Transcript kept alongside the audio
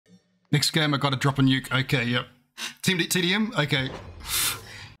Next game I gotta drop a nuke. Okay, yep. Team TDM? Okay.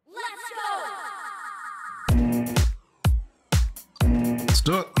 Let's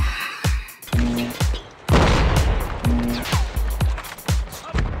do it.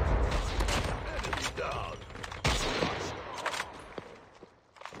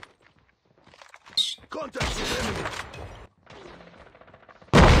 Contact with enemy.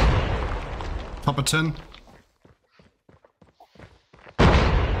 Top of 10.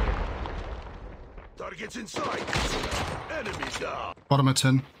 Targets in sight. Enemy down. Bottom of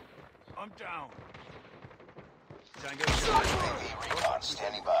 10. I'm down. UAV recon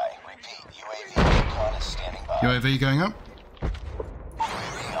standing by. Repeat, UAV recon is standing by. UAV going up.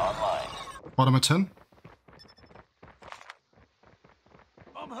 UAV online. Bottom of 10.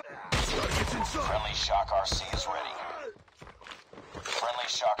 Targets in sight. Friendly Shock RC is ready. Friendly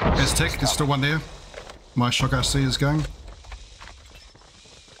Shock RC There's tech, there's still one there. My Shock RC is going.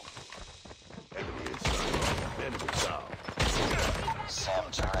 Enemy in sight. Enemy down. SAM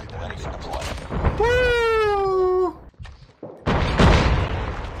turret ready for deployment. Woo!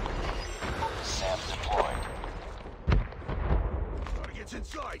 SAM deployed. Targets in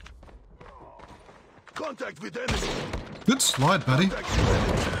sight. Contact with enemy. Good slide, buddy. Contact with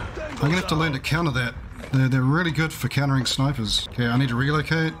enemy. I'm gonna have to learn to counter that. They're really good for countering snipers. Okay, I need to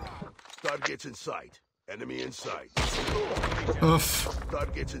relocate. Targets in sight. Enemy in sight. Oof.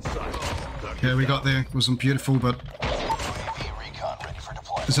 Targets in sight. Okay, we got there. It wasn't beautiful, but UAV recon ready for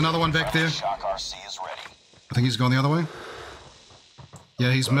deployment. there's another one back there. Shock RC is ready. I think he's gone the other way.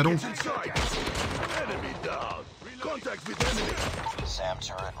 Yeah, he's middle. Targets in sight. Enemy down. Contact with enemy. SAM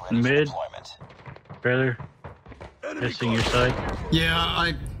turret ready Mid. for deployment. Brother, Enemy missing your contact. side.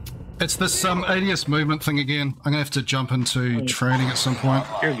 Yeah, it's this ADS movement thing again. I'm gonna have to jump into training at some point.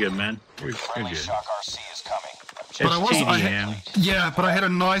 You're good, man. You're Friendly good. Shock RC is coming. But I was, TDM. yeah, but I had a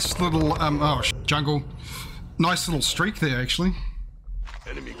nice little jungle, nice little streak there actually.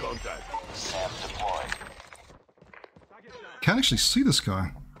 Enemy contact. SAM deployed. Can't actually see this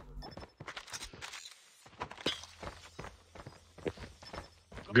guy.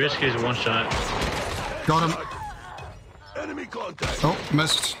 Grisky's a one shot. Got him. Enemy contact. Oh,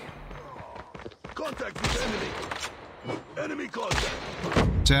 missed. Contact with enemy. Enemy contact.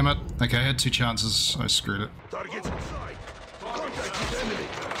 Damn it. Okay, I had two chances. I screwed it. Targets in sight. Contact with enemy.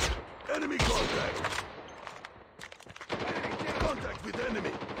 Enemy contact. Contact with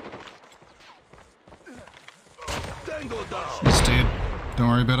enemy. Tango down. He's dead. Don't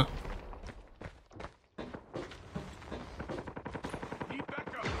worry about it. Need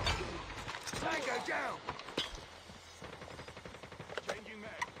backup. Tango down. Changing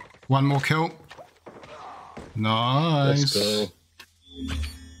mag. One more kill. Nice. Let's go.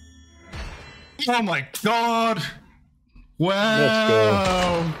 Oh my god. Wow.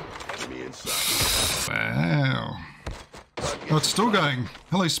 Let's go. Enemy in sight. Wow. Oh, it's still going.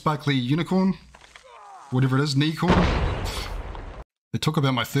 Hello, Sparkly Unicorn. Whatever it is, Kneecorn. They talk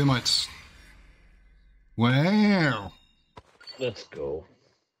about my thermites. Wow. Let's go.